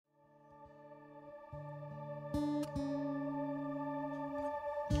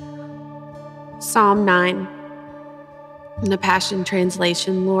Psalm 9, in the Passion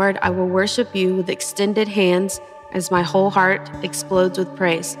Translation. Lord, I will worship you with extended hands as my whole heart explodes with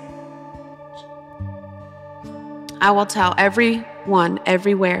praise. I will tell everyone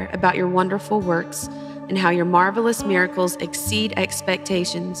everywhere about your wonderful works and how your marvelous miracles exceed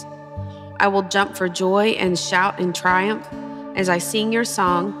expectations. I will jump for joy and shout in triumph as I sing your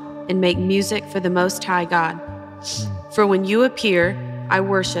song and make music for the Most High God. For when you appear, I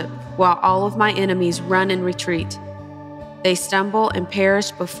worship, while all of my enemies run and retreat. They stumble and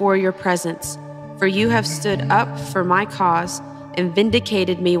perish before your presence, for you have stood up for my cause and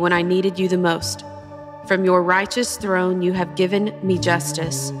vindicated me when I needed you the most. From your righteous throne you have given me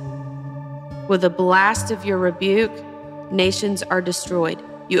justice. With a blast of your rebuke, nations are destroyed.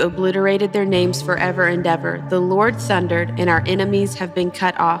 You obliterated their names forever and ever. The Lord thundered, and our enemies have been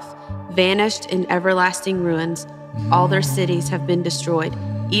cut off, vanished in everlasting ruins. All their cities have been destroyed.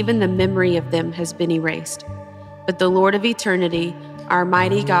 Even the memory of them has been erased. But the Lord of eternity, our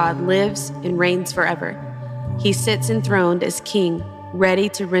mighty God, lives and reigns forever. He sits enthroned as king, ready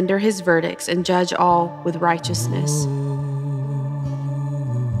to render his verdicts and judge all with righteousness.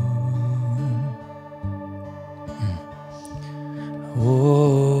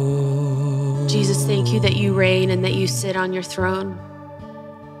 Jesus, thank you that you reign and that you sit on your throne.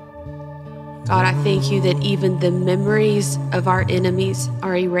 God, I thank you that even the memories of our enemies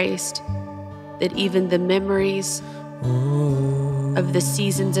are erased, that even the memories of the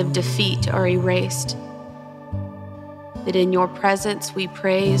seasons of defeat are erased, that in your presence we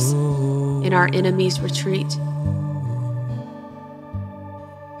praise and our enemies retreat.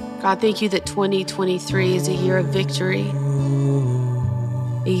 God, thank you that 2023 is a year of victory,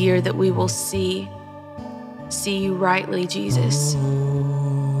 a year that we will see you rightly, Jesus.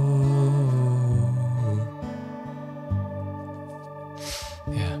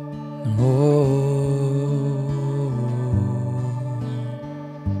 Yeah.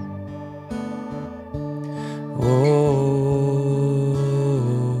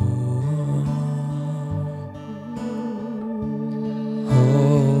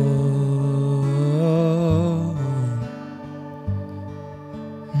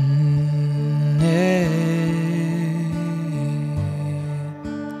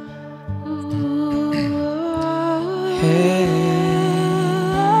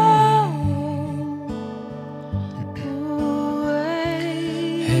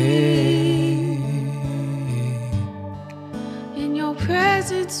 In your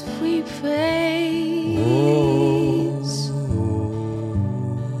presence we praise,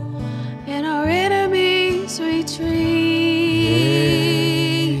 and our enemies retreat.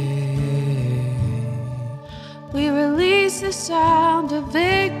 We release the sound of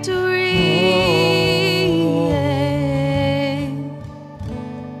victory.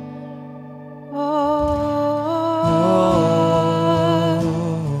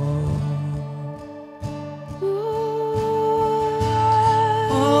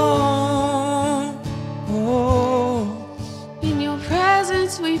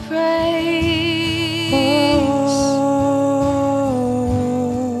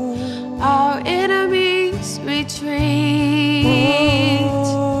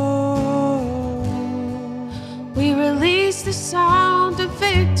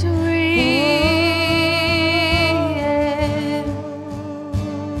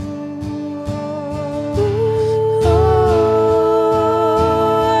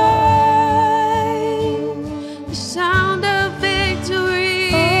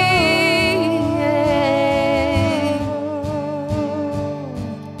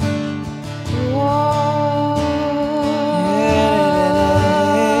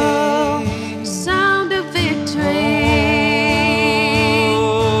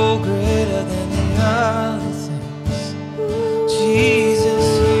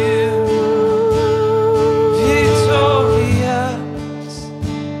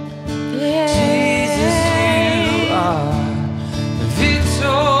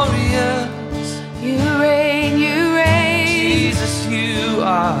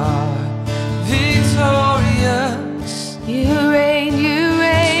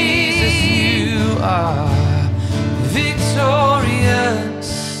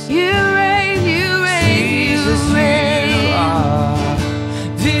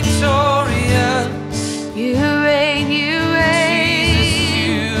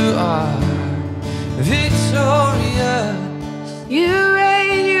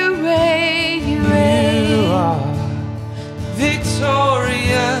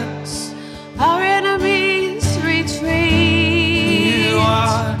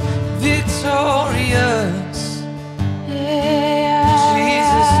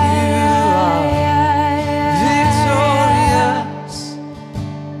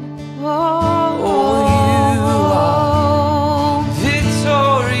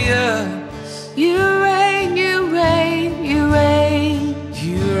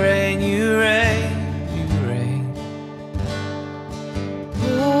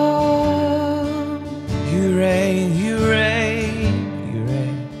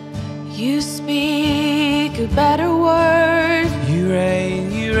 a better word. You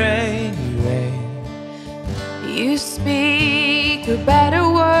reign, you reign, you reign. You speak a better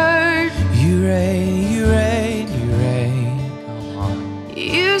word. You reign, you reign, you reign. Come on.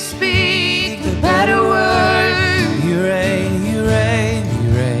 You speak a better word. You reign, you reign,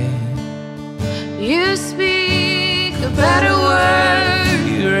 you reign. You speak a better word.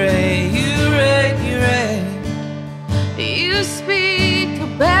 You reign, you reign, you reign. You speak a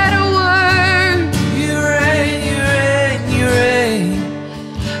better word. You reign, you reign, you reign.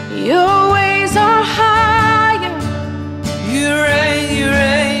 Your ways are higher. You reign, you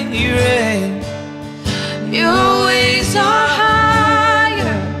reign, you reign. Your ways are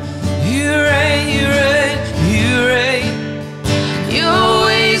higher. You reign, you reign, you reign. Your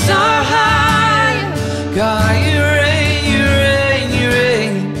ways are higher. God, you reign, you reign, you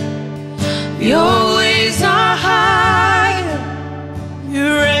reign. Your ways are higher. You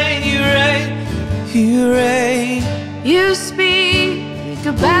reign, you reign, you reign. You speak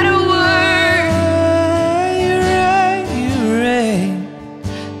a better word. You reign, you reign.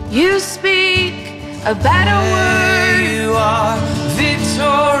 You speak a better word. You are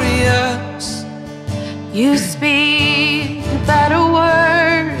victorious. You speak a better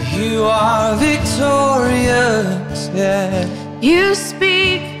word. You are victorious. Yeah. You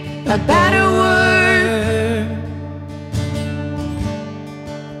speak a better word.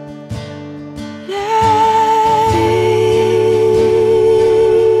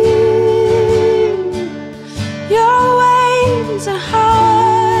 Your ways are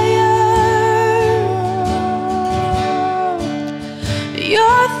higher.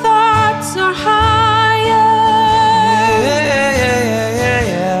 Your thoughts are higher.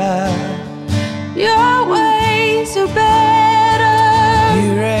 Your ways are better. You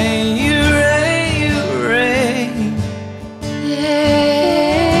reign, you reign, you reign.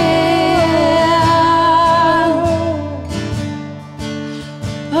 Yeah.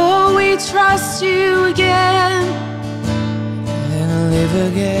 Oh, we trust you again. And live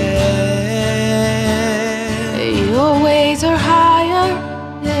again. Your ways are higher.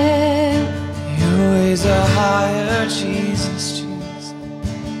 Yeah. Your ways are higher, Jesus, Jesus.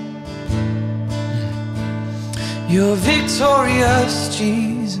 You're victorious,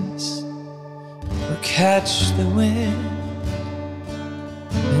 Jesus. We'll catch the wind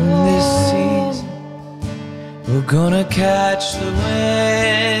in this season. We're gonna catch the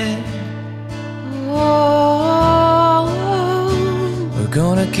wind. Oh, We're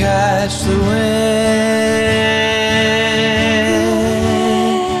gonna catch the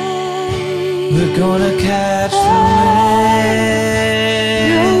wind. We're gonna catch the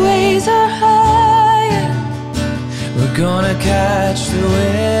wind. your ways are higher. We're gonna catch the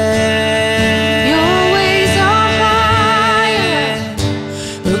wind. Your ways are higher.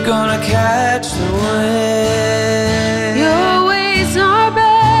 We're gonna catch the wind. Your ways are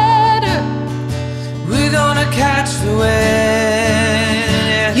better. We're gonna catch the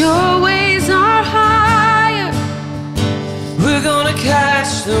wind. Your ways are higher. We're gonna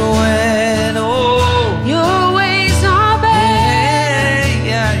catch the wind. Oh, Your ways are better.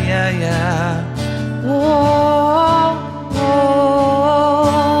 yeah, yeah, yeah. Oh, oh,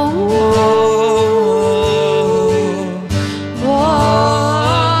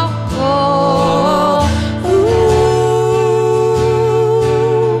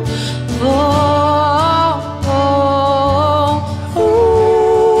 Oh, oh,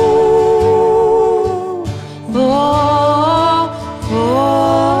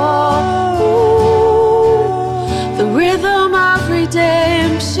 oh, ooh, the rhythm of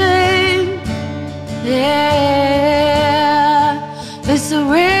redemption. Yeah, it's the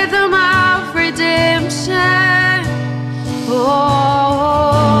rhythm of redemption. Oh,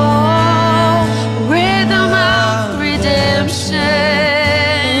 rhythm of redemption.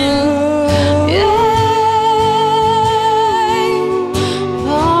 Yeah.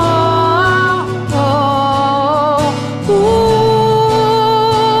 Oh, oh, ooh.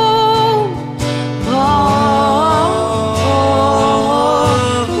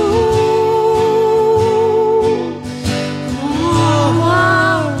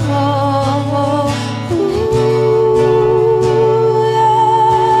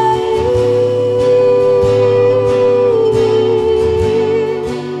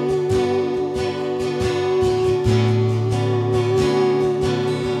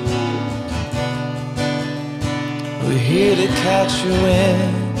 we're here to catch your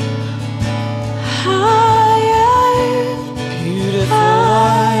wind. Higher, Beautiful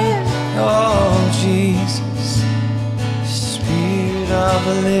one. Oh, Jesus. Spirit of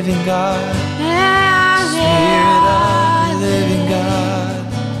the living God. Spirit of the living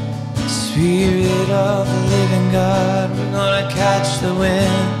God. Spirit of the living the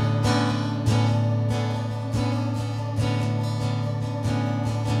wind.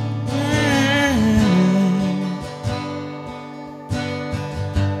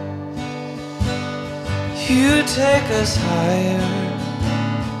 You take us higher.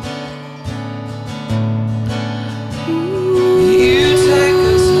 You take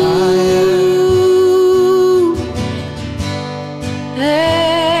us higher.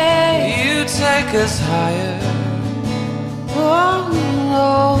 Hey. You take us higher. Oh,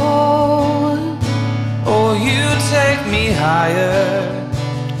 Lord. Oh, you take me higher.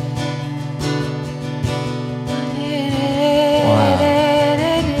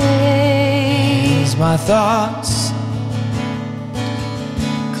 My thoughts,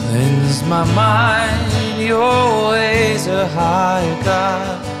 cleanse my mind. Your ways are higher,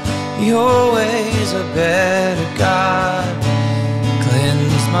 God. Your ways are better, God.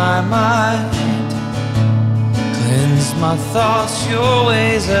 Cleanse my mind, cleanse my thoughts. Your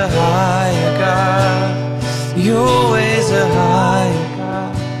ways are higher, God. Your ways are higher, God.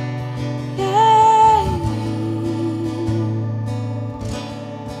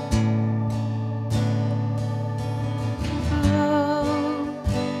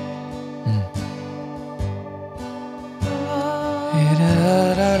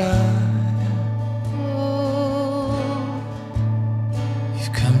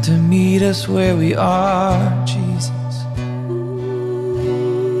 You've come to meet us where we are, Jesus.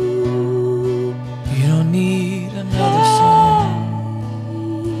 You don't need another song.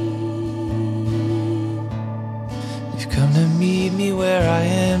 You've come to meet me where I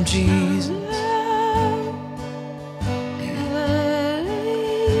am, Jesus.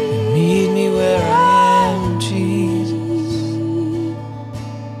 Meet me where I am, Jesus.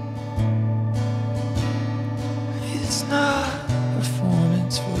 It's not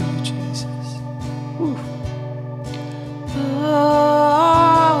performance for you, Jesus. Ooh. Oh.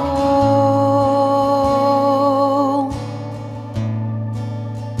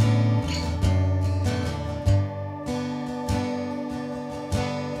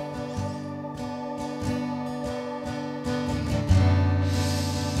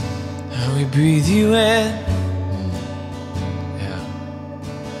 We breathe you in. Yeah.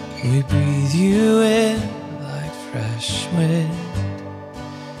 We breathe you in like fresh wind.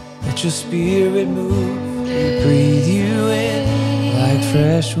 Let your spirit move. We breathe you in like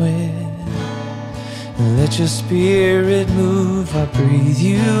fresh wind. Let your spirit move. I breathe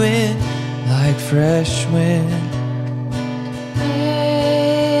you in like fresh wind.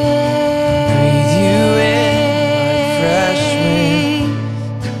 Breathe you in like fresh wind.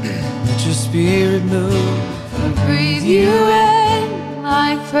 Let your spirit move. I breathe you in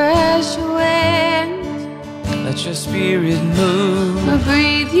like fresh wind. Let your spirit move. I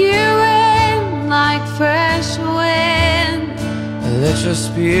breathe you in like fresh wind. Let your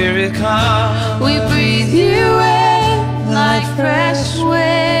spirit come. We breathe you in like fresh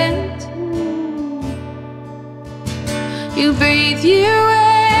wind. You breathe you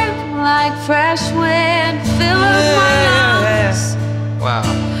in like fresh wind. Fill up my lungs. Wow.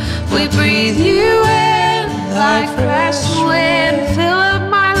 We breathe you in like fresh wind. Fill up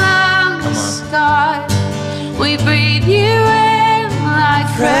my lungs, God. We breathe you in like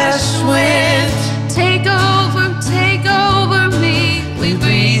fresh wind. Take over me. We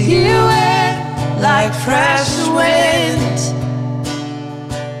breathe you in like fresh wind.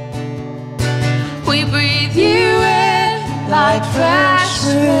 We breathe you in like fresh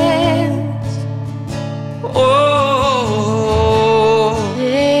wind. Oh.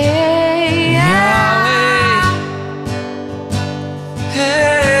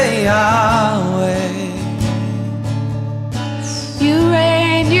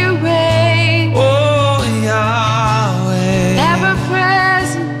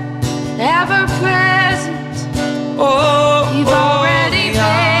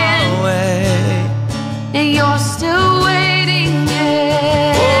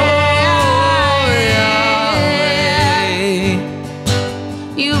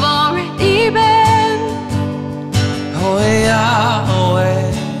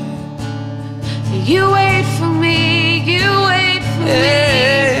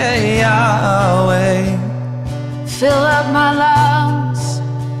 Fill up my lungs.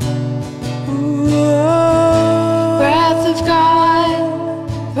 Breath of God,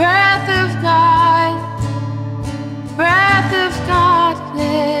 breath of God, breath of God,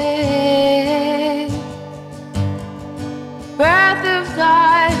 breath of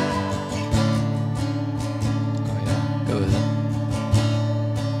God. Oh yeah, go with it.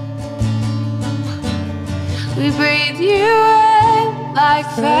 We breathe you in like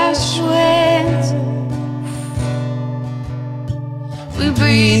fresh wind.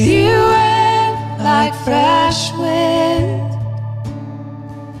 breathe you in like fresh wind.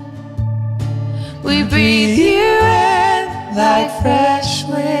 We breathe you in like fresh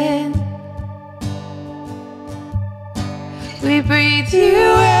wind. We breathe you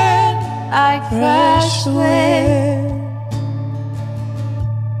in like fresh wind.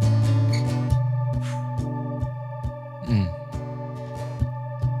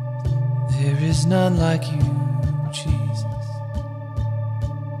 There is none like you, Jesus.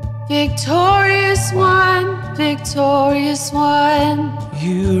 Victorious one, victorious one.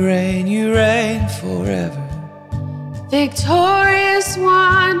 You reign forever. Victorious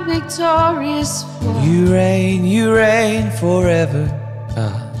one, victorious one. You reign forever.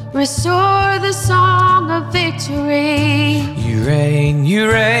 Restore the song of victory. You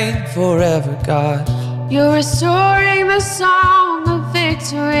reign forever, God. You're restoring the song of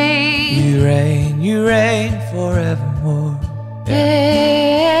victory. You reign forevermore.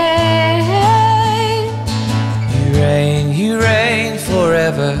 You reign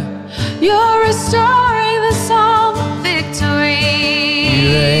forever. You're restoring the song of victory.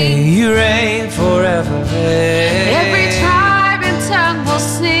 You reign forever. Every tribe and tongue will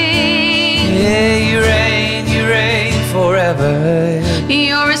sing. Yeah, you reign forever.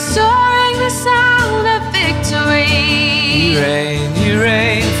 You're restoring the sound of victory. You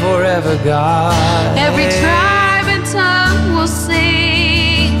reign forever, God. Every tribe and tongue will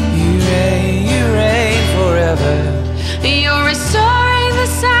sing. You reign forever. You're restoring the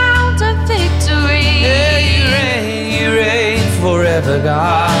sound of victory. Yeah, you reign forever,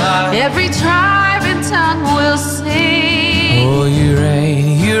 God. Every tribe and tongue will sing. Oh, you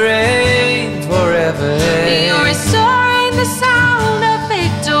reign forever. You're restoring the sound of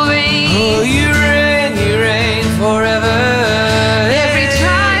victory. Oh, you reign forever. Every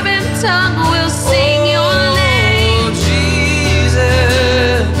tribe and tongue will sing your name. Oh, Jesus.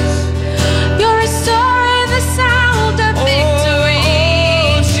 You're restoring the sound of victory.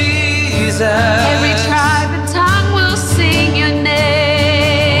 Oh, Jesus. Every tribe and tongue will sing your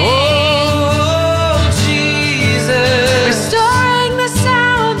name. Oh, Jesus. Restoring the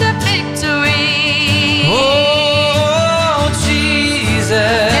sound of victory. Oh,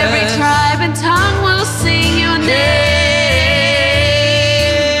 Jesus. Every tribe and tongue will sing your name.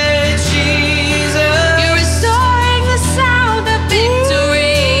 Jesus. You're restoring the sound of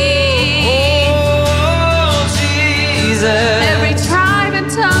victory. Oh, Jesus. Every tribe and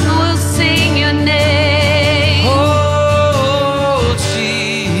tongue will sing your name. Oh,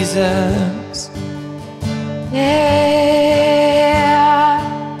 Jesus. Yeah.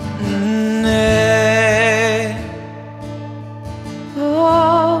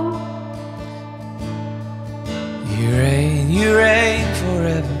 Oh. You reign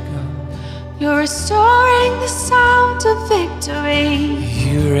forever, God. You're restoring the sound of victory.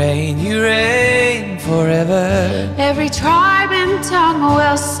 You reign forever. Every tribe and tongue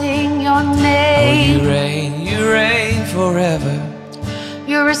will sing your Oh, name. you reign forever.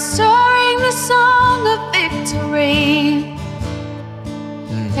 You're restoring the song of victory.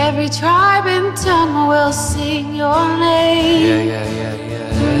 Every tribe and tongue will sing your name.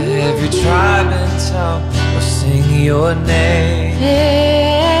 Yeah. Every tribe and tongue will sing your name.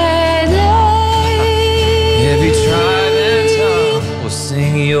 Every tribe and tongue will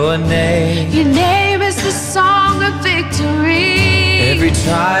sing your name. Your name is the song of victory. Every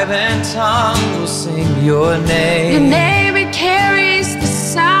tribe and tongue will sing your name. Your name, it carries the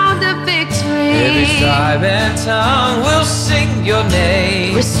sound of victory. Every tribe and tongue will sing your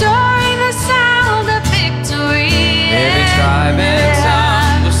name. Restoring the sound of victory. Every tribe and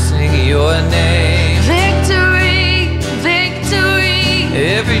tongue will sing your name. Victory, victory.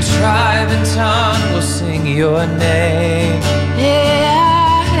 Every tribe and tongue will sing your name.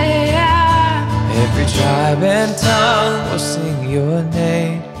 Every tribe and tongue will sing your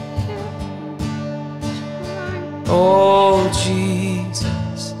name. Oh,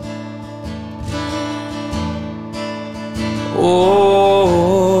 Jesus.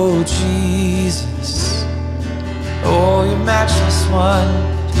 Oh, Jesus. Oh, you matchless one.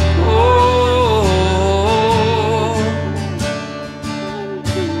 Oh,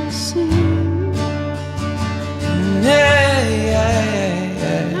 yeah.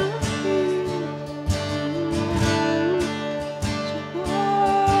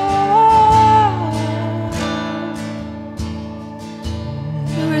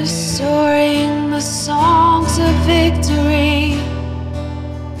 You're restoring the songs of victory.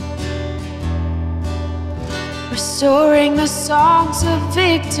 Restoring the songs of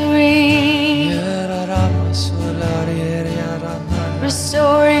victory.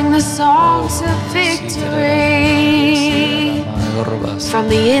 Restoring the songs of victory. From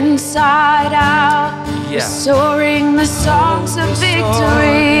the inside out, restoring the songs of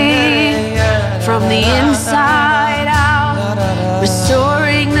victory. From the inside out,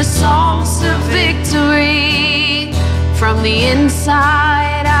 restoring the songs of victory. From the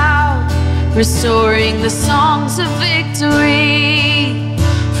inside out, restoring the songs of victory.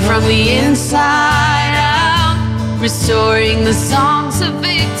 From the inside out, restoring the songs of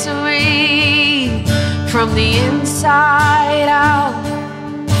victory. From the inside out,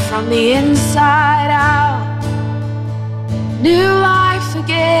 from the inside out, new life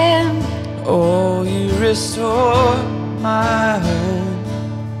again. Oh, you restore my home.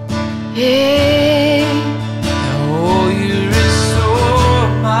 Hey. Oh, you restore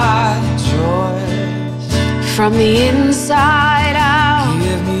my joys. From the inside out,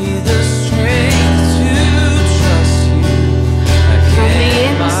 give me the strength to trust you again. From the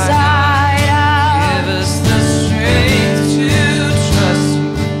inside out, give us the strength to trust you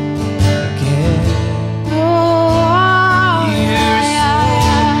again. Oh, you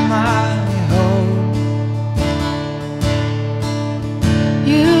restore my home.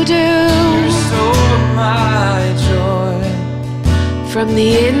 You do. You restore my joy. From the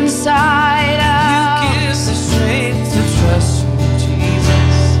inside out, you give the strength to trust you,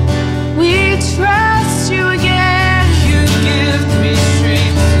 Jesus. We trust you again. You give me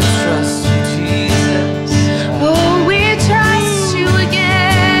strength to trust you, Jesus. Oh, we trust you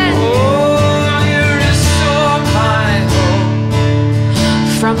again. Oh, you restore my home.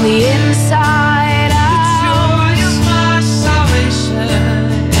 From the inside out, the joy of my salvation.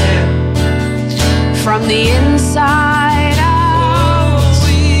 From the inside out,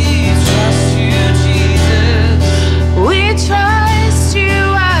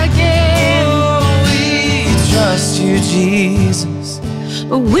 you, Jesus.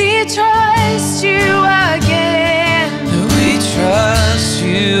 We trust you again. We trust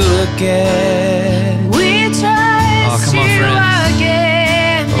you again. We trust come on, you friends.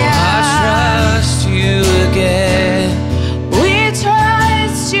 again. Oh, I trust you again. We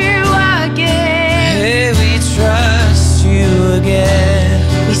trust you again. Hey, we trust you again.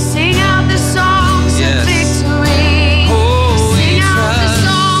 We sing out the songs of victory. Oh, we we sing out the trust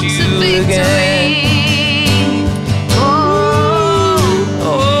songs you of victory. again.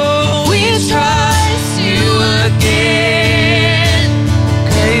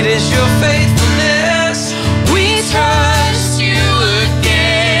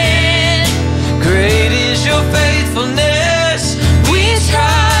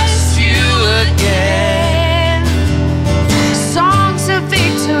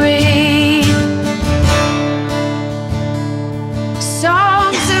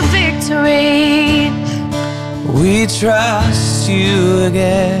 We trust you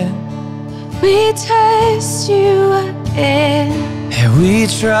again. We trust you again. And we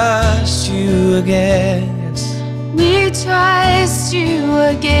trust you again. Yes. We trust you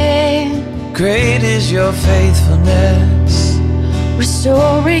again. Great is your faithfulness.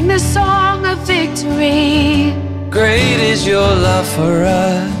 Restoring the song of victory. Great is your love for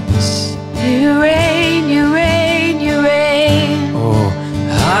us. You reign, you reign, you reign. Oh,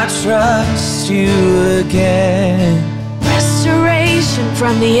 I trust you again. Restoration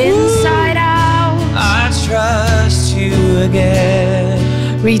from the inside out. I trust you again.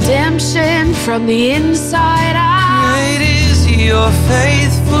 Redemption from the inside out. Great is your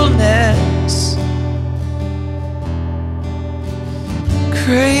faithfulness.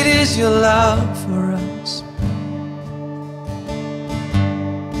 Great is your love for us.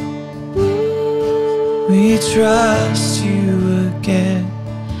 We trust you again.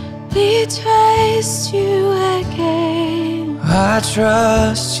 We trust you again. I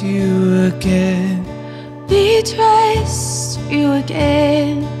trust you again. We trust you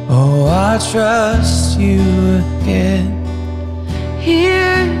again. Oh, I trust you again.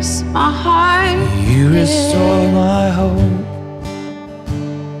 Here's my heart. You restore my hope,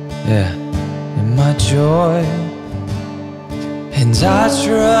 yeah, and my joy. And I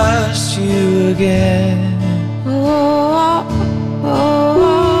trust you again. Oh, oh,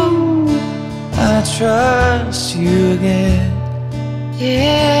 oh. I trust you again.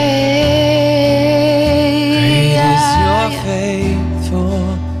 Yeah. Great is your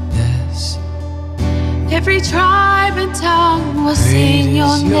faithfulness. Every tribe and tongue will Great sing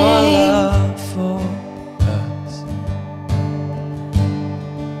your is your name. love for us.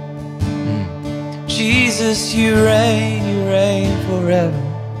 Jesus, you reign forever.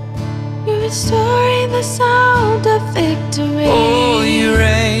 You're restoring the sound of victory. Oh, you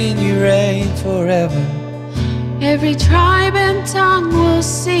reign forever. Every tribe and tongue will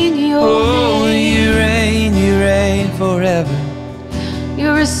sing your Oh, name. you reign forever.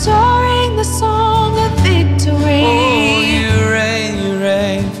 restoring the song of victory. Oh, you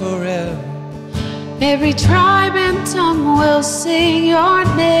reign forever. Every tribe and tongue will sing your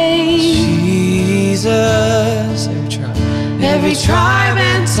name. Jesus, every tribe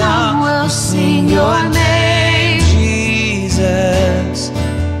and tongue will sing your name. Jesus,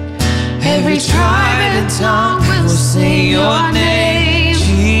 every tribe and tongue will sing your name.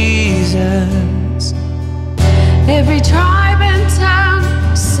 Jesus, every tribe and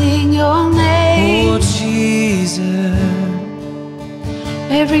tongue sing your name. oh Jesus,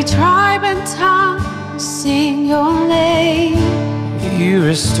 every tribe and tongue sing your name. you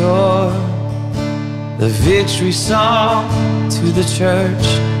restore the victory song to the church.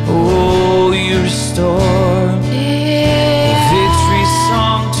 Oh, you restore the victory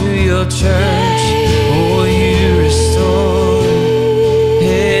song to your church. Oh, you restore it.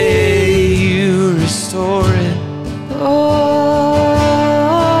 Hey, you restore it. Oh,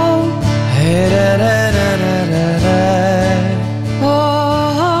 Hey, da, da, da, da, da, da.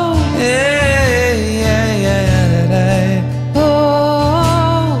 oh, Hey, yeah, yeah, yeah, da, da.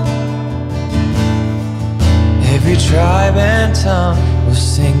 oh. Every tribe and tongue will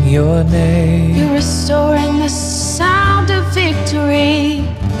sing your name. You're restoring the sound of victory.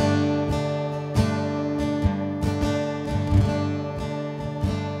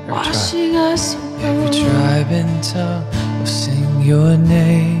 Washing us Every away. tribe and tongue will sing your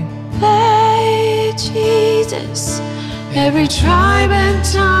name. Hey, Jesus. Every tribe and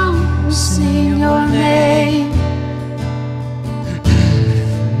tongue will sing your name.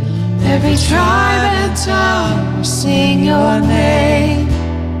 Every tribe and tongue will sing your name.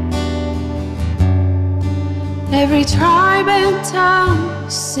 Every tribe and tongue will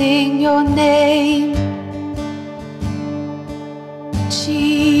sing your name.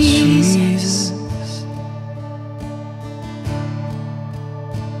 Jesus,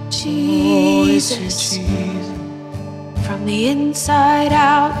 Jesus, from the inside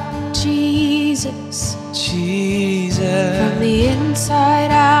out, Jesus, Jesus, from the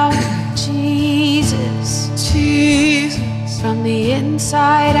inside out, Jesus, Jesus, from the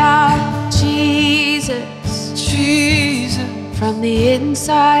inside out, Jesus, Jesus, from the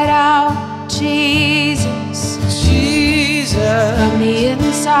inside out, Jesus, Jesus, from the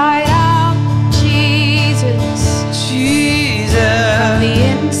inside out, Jesus, Jesus, from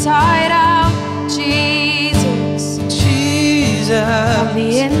the inside out, Jesus, Jesus, from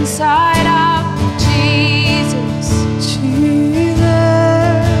the inside out, Jesus, Jesus,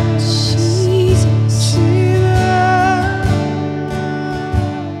 Jesus.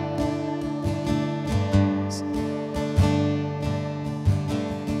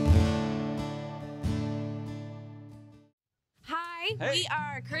 Hi, Hey. we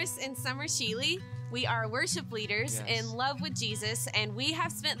are Chris and Summer Shealy. We are worship leaders Yes. in love with Jesus, and we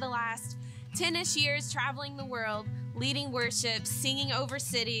have spent the last 10-ish years traveling the world, leading worship, singing over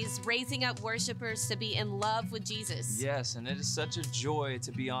cities, raising up worshipers to be in love with Jesus. Yes, and it is such a joy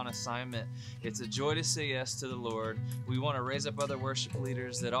to be on assignment. It's a joy to say yes to the Lord. We want to raise up other worship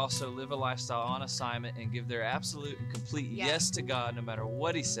leaders that also live a lifestyle on assignment and give their absolute and complete yes to God no matter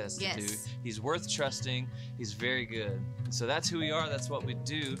what He says to do. He's worth trusting. He's very good. And so that's who we are. That's what we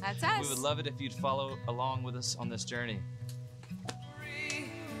do. That's us. We would love it if you'd follow along with us on this journey.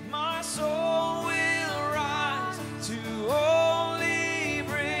 My soul will